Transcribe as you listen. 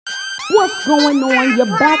What's going on?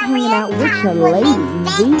 You're back hanging out with your lady,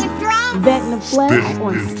 V. Vet in the flesh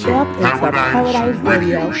on Step into Paradise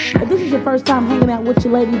Radio. If this is your first time hanging out with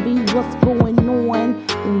your lady, V, what's going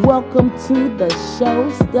on? Welcome to the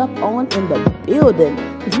show. Step on in the building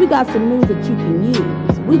because we got some news that you can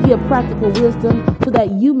use. We give practical wisdom so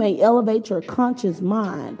that you may elevate your conscious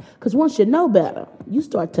mind. Because once you know better, you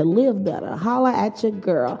start to live better. Holla at your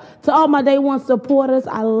girl. To all my day one supporters,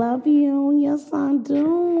 I love you. Yes, I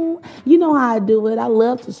do. You know how I do it. I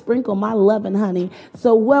love to sprinkle my love and honey.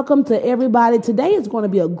 So welcome to everybody. Today is going to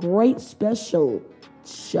be a great special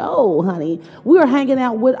show, honey. We're hanging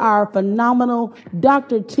out with our phenomenal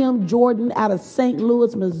Dr. Tim Jordan out of St.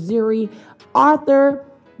 Louis, Missouri. Author,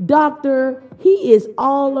 doctor, he is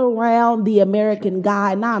all around the American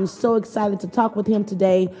guy, and I'm so excited to talk with him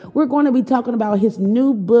today. We're going to be talking about his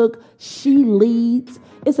new book, She Leads.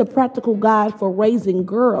 It's a practical guide for raising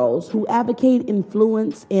girls who advocate,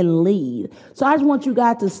 influence, and lead. So I just want you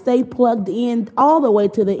guys to stay plugged in all the way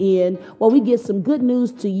to the end while we get some good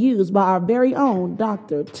news to use by our very own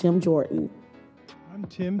Dr. Tim Jordan. I'm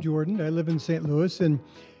Tim Jordan. I live in St. Louis, and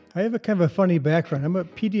I have a kind of a funny background. I'm a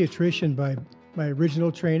pediatrician by my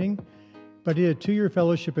original training, but I did a 2-year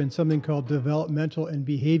fellowship in something called developmental and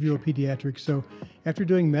behavioral pediatrics. So after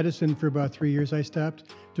doing medicine for about 3 years, I stopped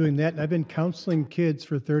doing that. And I've been counseling kids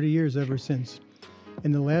for 30 years ever since.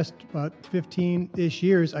 In the last about 15-ish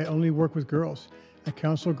years, I only work with girls. I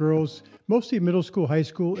counsel girls, mostly middle school, high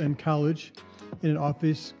school, and college in an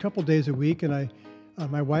office a couple days a week. And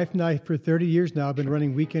my wife and I, for 30 years now, have been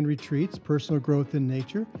running weekend retreats, personal growth in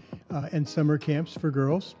nature, and summer camps for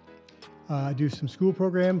girls. I do some school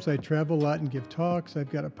programs. I travel a lot and give talks. I've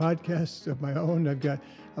got a podcast of my own. I've got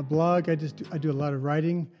a blog. I do a lot of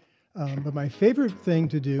writing. But my favorite thing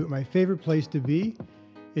to do, my favorite place to be,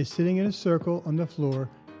 is sitting in a circle on the floor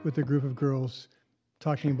with a group of girls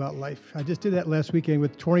talking about life. I just did that last weekend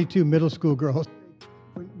with 22 middle school girls.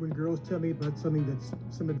 When girls tell me about something that's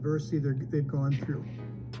some adversity they've gone through,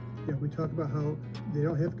 we talk about how they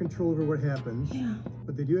don't have control over what happens,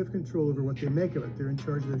 but they do have control over what they make of it. They're in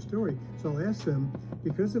charge of their story. So I'll ask them,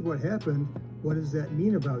 because of what happened, what does that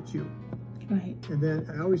mean about you? Right. And then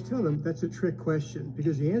I always tell them that's a trick question,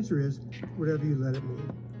 because the answer is whatever you let it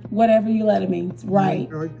mean. Whatever you let it mean. Right.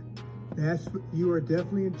 You are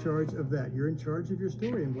definitely in charge of that. You're in charge of your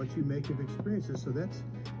story and what you make of experiences. So that's,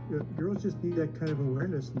 girls just need that kind of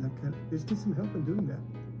awareness and they just need some help in doing that.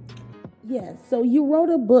 Yes, so you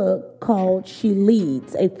wrote a book called She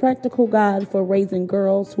Leads, a practical guide for raising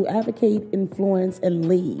girls who advocate, influence, and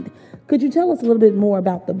lead. Could you tell us a little bit more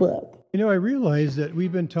about the book? I realize that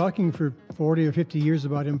we've been talking for 40 or 50 years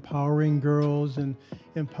about empowering girls and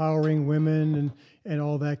empowering women and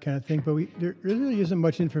all that kind of thing, but there really isn't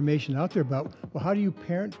much information out there about, well, how do you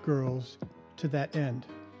parent girls to that end?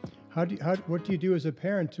 What do you do as a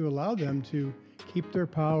parent to allow them to keep their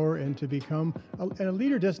power and to become, and a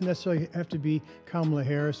leader doesn't necessarily have to be Kamala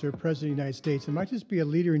Harris or President of the United States. It might just be a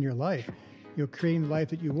leader in your life, creating the life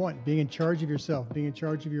that you want, being in charge of yourself, being in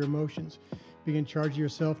charge of your emotions, being in charge of your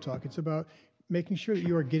self-talk. It's about making sure that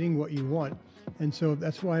you are getting what you want. And so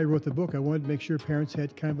that's why I wrote the book. I wanted to make sure parents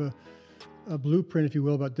had kind of a blueprint, if you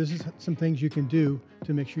will, about this is some things you can do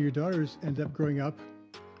to make sure your daughters end up growing up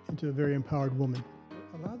into a very empowered woman.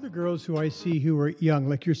 A lot of the girls who I see who are young,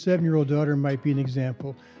 like your 7-year-old daughter might be an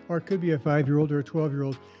example, or it could be a 5-year-old or a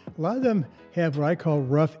 12-year-old. A lot of them have what I call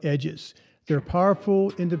rough edges. They're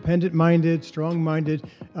powerful, independent-minded, strong-minded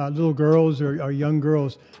little girls or young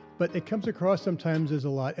girls, but it comes across sometimes as a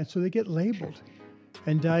lot, and so they get labeled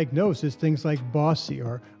and diagnosed as things like bossy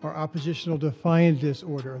or oppositional defiant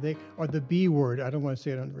disorder, or the B word. I don't want to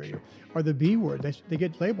say it on the radio. Or the B word. They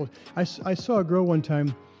get labeled. I saw a girl one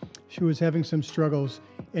time. She was having some struggles,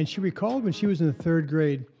 and she recalled when she was in the 3rd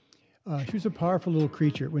grade, she was a powerful little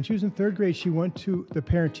creature. When she was in 3rd grade, she went to the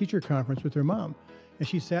parent-teacher conference with her mom, and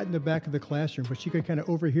she sat in the back of the classroom, but she could kind of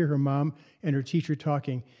overhear her mom and her teacher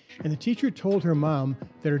talking. And the teacher told her mom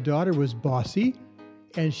that her daughter was bossy,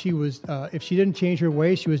 and she was, if she didn't change her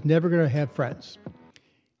ways, she was never going to have friends.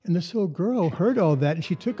 And this little girl heard all that, and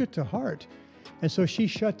she took it to heart. And so she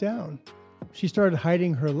shut down. She started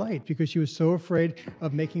hiding her light because she was so afraid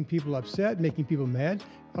of making people upset, making people mad.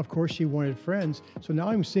 Of course, she wanted friends. So now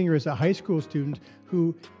I'm seeing her as a high school student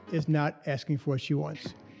who is not asking for what she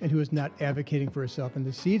wants and who is not advocating for herself. And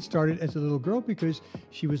the seed started as a little girl because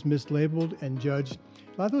she was mislabeled and judged.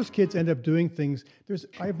 A lot of those kids end up doing things.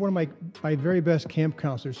 I have one of my very best camp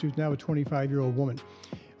counselors who's now a 25-year-old woman.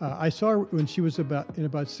 I saw her when she was in about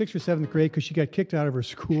 6th or 7th grade because she got kicked out of her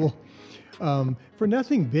school for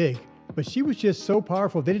nothing big. But she was just so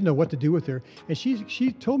powerful. They didn't know what to do with her. And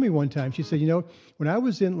she told me one time, she said, when I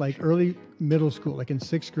was in like early middle school, like in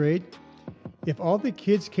 6th grade, if all the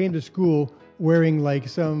kids came to school wearing like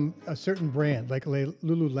a certain brand, like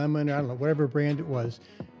Lululemon, I don't know, whatever brand it was,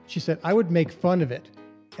 she said, I would make fun of it.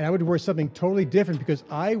 And I would wear something totally different because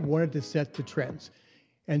I wanted to set the trends.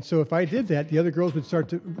 And so if I did that, the other girls would start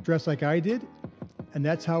to dress like I did. And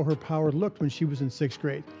that's how her power looked when she was in 6th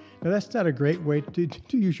grade. Now, that's not a great way to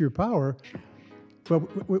use your power. But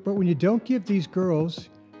when you don't give these girls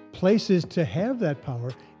places to have that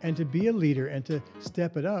power and to be a leader and to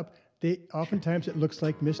step it up, oftentimes it looks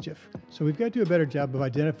like mischief. So we've got to do a better job of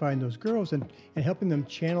identifying those girls and helping them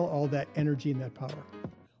channel all that energy and that power.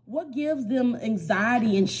 What gives them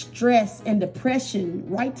anxiety and stress and depression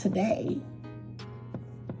right today?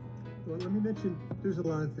 Well, let me mention, there's a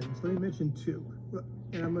lot of things. Let me mention 2.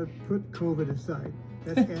 And I'm going to put COVID aside.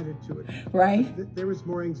 That's added to it. Right. There was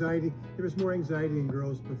more anxiety. There was more anxiety in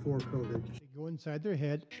girls before COVID. They go inside their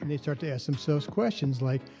head and they start to ask themselves questions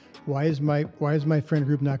like, why is my friend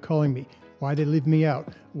group not calling me? Why they leave me out?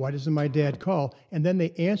 Why doesn't my dad call? And then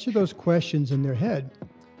they answer those questions in their head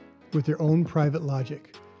with their own private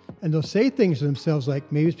logic. And they'll say things to themselves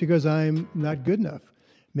like, maybe it's because I'm not good enough.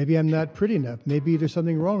 Maybe I'm not pretty enough. Maybe there's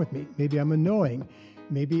something wrong with me. Maybe I'm annoying.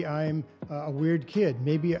 Maybe I'm a weird kid.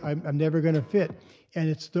 Maybe I'm never going to fit. And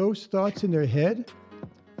it's those thoughts in their head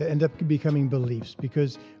that end up becoming beliefs.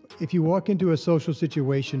 Because if you walk into a social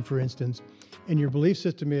situation, for instance, and your belief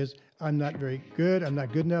system is, I'm not very good, I'm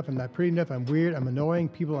not good enough, I'm not pretty enough, I'm weird, I'm annoying,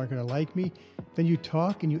 people aren't going to like me, then you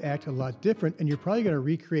talk and you act a lot different, and you're probably going to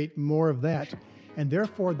recreate more of that. And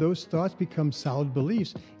therefore, those thoughts become solid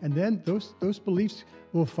beliefs. And then those beliefs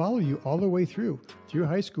will follow you all the way through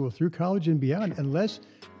high school, through college and beyond, unless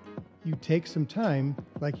you take some time,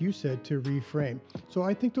 like you said, to reframe. So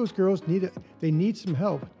I think those girls need some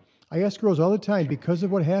help. I ask girls all the time, because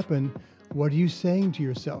of what happened, what are you saying to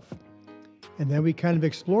yourself? And then we kind of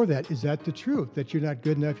explore that. Is that the truth? That you're not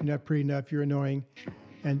good enough, you're not pretty enough, you're annoying?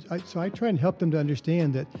 And so I try and help them to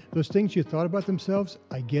understand that those things you thought about themselves,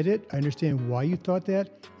 I get it. I understand why you thought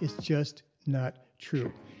that. It's just not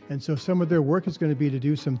true. And so some of their work is going to be to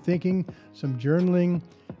do some thinking, some journaling,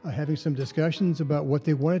 having some discussions about what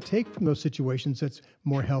they want to take from those situations that's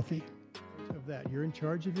more healthy. Of that, you're in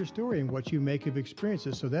charge of your story and what you make of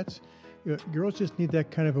experiences. So that's, girls just need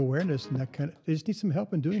that kind of awareness and they just need some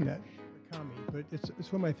help in doing that. But it's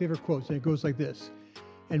one of my favorite quotes, and it goes like this.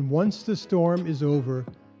 And once the storm is over,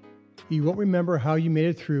 you won't remember how you made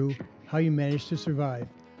it through, how you managed to survive.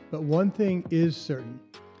 But one thing is certain.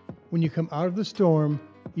 When you come out of the storm,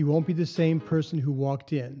 you won't be the same person who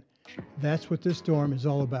walked in. That's what this storm is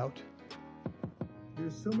all about.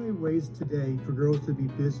 There's so many ways today for girls to be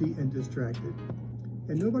busy and distracted.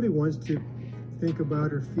 And nobody wants to think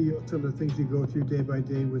about or feel some of the things you go through day by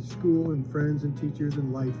day with school and friends and teachers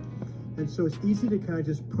and life. And so it's easy to kind of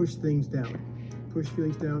just push things down. Push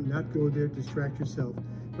feelings down, not go there, distract yourself.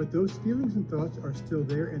 But those feelings and thoughts are still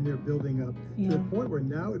there, and they're building up to the point where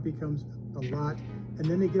now it becomes a lot, and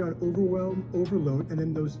then they get on overload, and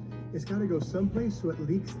then it's got to go someplace, so it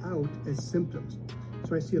leaks out as symptoms.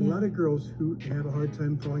 So I see a lot of girls who have a hard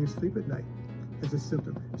time falling asleep at night as a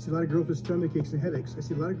symptom. I see a lot of girls with stomach aches and headaches. I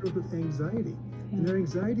see a lot of girls with anxiety, and their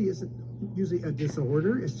anxiety isn't usually a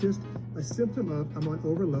disorder. It's just a symptom of, I'm on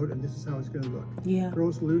overload and this is how it's going to look.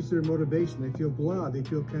 Girls lose their motivation. They feel blah. They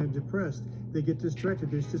feel kind of depressed. They get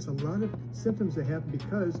distracted. There's just a lot of symptoms that happen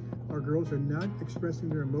because our girls are not expressing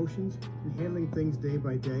their emotions and handling things day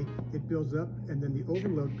by day. It builds up, and then the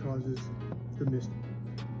overload causes the mischief.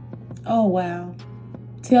 Oh, wow.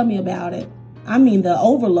 Tell me about it. I mean, the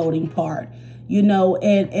overloading part.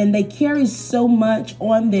 And they carry so much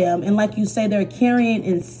on them. And like you say, they're carrying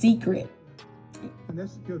in secret. And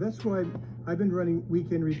that's why I've been running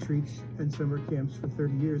weekend retreats and summer camps for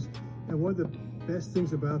 30 years. And one of the best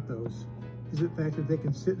things about those is the fact that they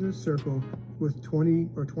can sit in a circle with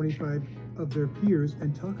 20 or 25 of their peers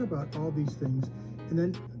and talk about all these things. And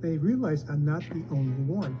then they realize I'm not the only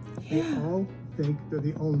one. They all think they're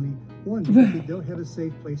the only one because they don't have a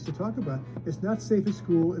safe place to talk about. It's not safe at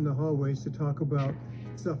school in the hallways to talk about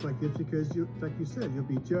stuff like this because, like you said, you'll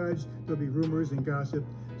be judged. There'll be rumors and gossip.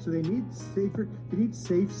 So they need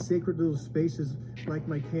safe, sacred little spaces like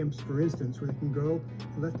my camps, for instance, where they can go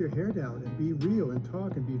and let their hair down and be real and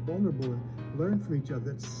talk and be vulnerable and learn from each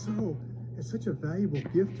other. It's such a valuable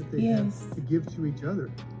gift that they have to give to each other,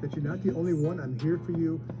 that you're not the only one. I'm here for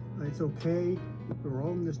you. It's okay. We're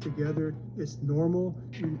all in this together. It's normal.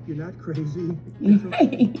 You're not crazy.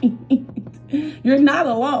 Right. You're not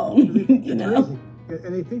alone. Crazy.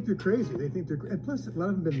 And they think they're crazy. They think and plus a lot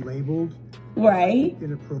of them have been labeled right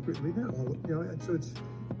inappropriately. Not all, and so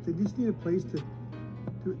they just need a place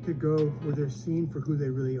to go where they're seen for who they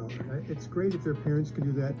really are. Right? It's great if their parents can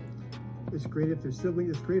do that. It's great if their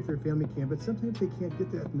siblings. It's great if their family can. But sometimes they can't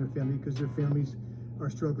get that from their family because their families are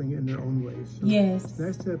struggling in their own ways. So yes. It's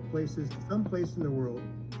nice to have some place in the world.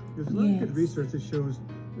 There's a lot of good research that shows,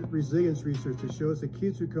 resilience research that shows that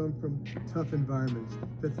kids who come from tough environments,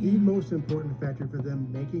 that the most important factor for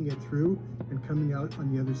them making it through and coming out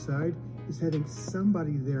on the other side is having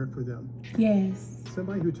somebody there for them. Yes.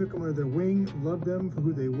 Somebody who took them under their wing, loved them for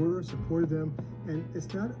who they were, supported them. And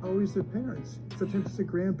it's not always their parents. Sometimes it's a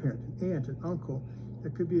grandparent, an aunt, an uncle.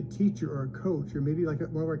 It could be a teacher or a coach, or maybe like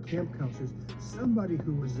one of our camp counselors, somebody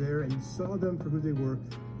who was there and saw them for who they were,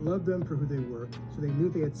 loved them for who they were, so they knew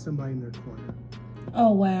they had somebody in their corner.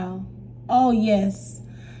 Oh, wow. Oh, yes.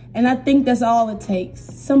 And I think that's all it takes,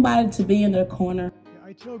 somebody to be in their corner.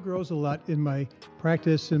 I tell girls a lot in my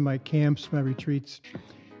practice, in my camps, my retreats.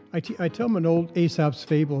 I tell them an old Aesop's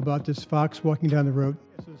fable about this fox walking down the road.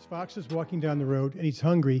 So this fox is walking down the road, and he's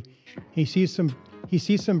hungry. He sees some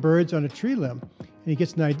birds on a tree limb. And he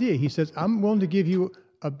gets an idea. He says, I'm willing to give you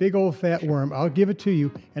a big old fat worm. I'll give it to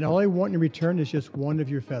you. And all I want in return is just one of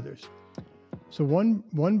your feathers. So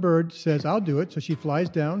one bird says, I'll do it. So she flies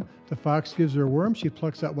down. The fox gives her a worm. She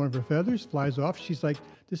plucks out one of her feathers, flies off. She's like,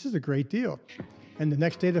 this is a great deal. And the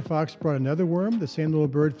next day, the fox brought another worm. The same little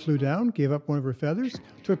bird flew down, gave up one of her feathers,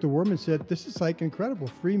 took the worm and said, this is like incredible.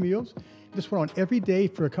 Free meals. This went on every day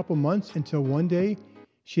for a couple months until one day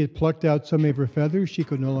she had plucked out some of her feathers. She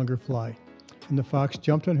could no longer fly. And the fox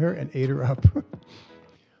jumped on her and ate her up.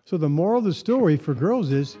 So the moral of the story for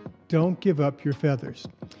girls is don't give up your feathers.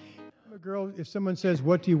 A girl, if someone says,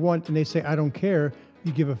 what do you want? And they say, I don't care,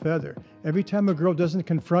 you give a feather. Every time a girl doesn't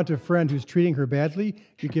confront a friend who's treating her badly,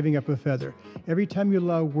 you're giving up a feather. Every time you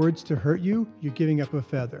allow words to hurt you, you're giving up a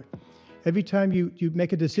feather. Every time you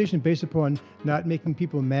make a decision based upon not making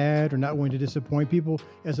people mad or not wanting to disappoint people,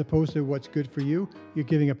 as opposed to what's good for you, you're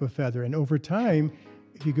giving up a feather. And over time,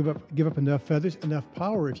 if you give up enough feathers, enough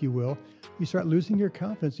power, if you will, you start losing your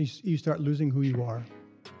confidence. You start losing who you are.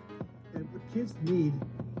 And what kids need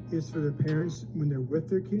is for their parents, when they're with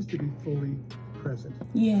their kids, to be fully present.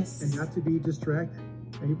 Yes. And not to be distracted.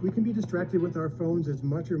 And we can be distracted with our phones as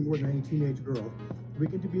much or more than any teenage girl. We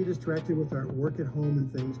can be distracted with our work at home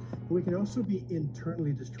and things, but we can also be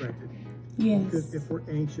internally distracted. Yes. Because if we're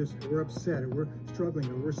anxious, or we're upset, or we're struggling,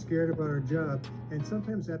 or we're scared about our job, and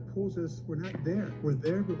sometimes that pulls us, we're not there. We're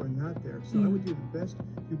there, but we're not there. So I would do the best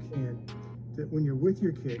you can that when you're with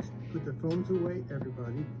your kids, put the phones away,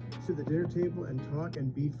 everybody, sit at the dinner table and talk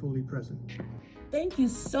and be fully present. Thank you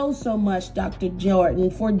so much, Dr.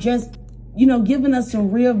 Jordan, for just, giving us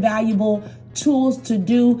some real valuable tools to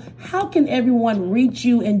do. How can everyone reach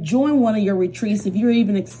you and join one of your retreats? If you're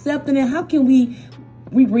even accepting it, how can we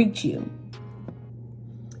reach you?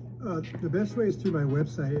 The best way is through my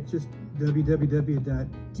website. It's just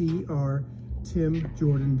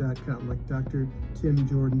www.drtimjordan.com, like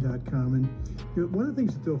drtimjordan.com. And one of the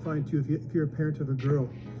things that they'll find too, if you're a parent of a girl,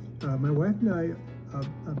 my wife and I,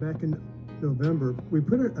 back in November, we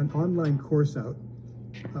put an online course out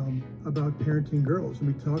about parenting girls, and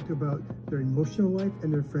we talked about their emotional life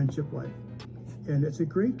and their friendship life. And it's a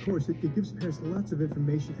great course. It gives parents lots of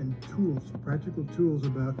information and tools, practical tools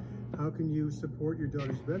about how can you support your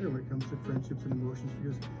daughters better when it comes to friendships and emotions,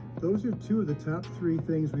 because those are two of the top 3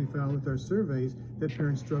 things we found with our surveys that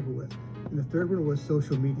parents struggle with. And the third one was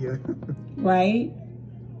social media. Right?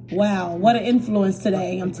 Wow, what an influence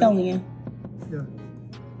today, I'm telling you. Yeah,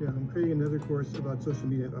 I'm creating another course about social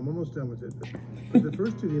media. I'm almost done with it. But the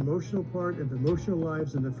first 2, the emotional part and the emotional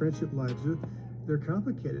lives and the friendship lives, they're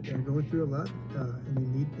complicated. They're going through a lot,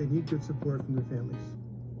 and they need good support from their families.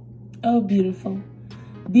 Oh, beautiful.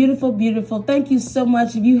 Beautiful, beautiful. Thank you so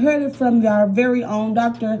much. You heard it from our very own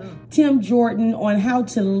Dr. Tim Jordan on how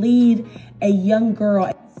to lead a young girl.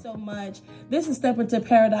 Thank you so much. This is Step Into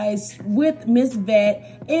Paradise with Miss Vet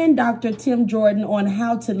and Dr. Tim Jordan on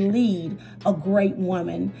how to lead a great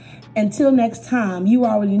woman. Until next time, you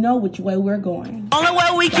already know which way we're going. Only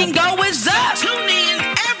way we can go is up. Tune in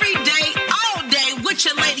every day, all day with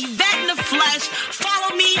your lady Vet in the flesh.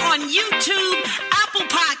 Follow me on YouTube, Apple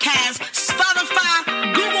Podcasts,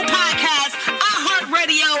 Spotify,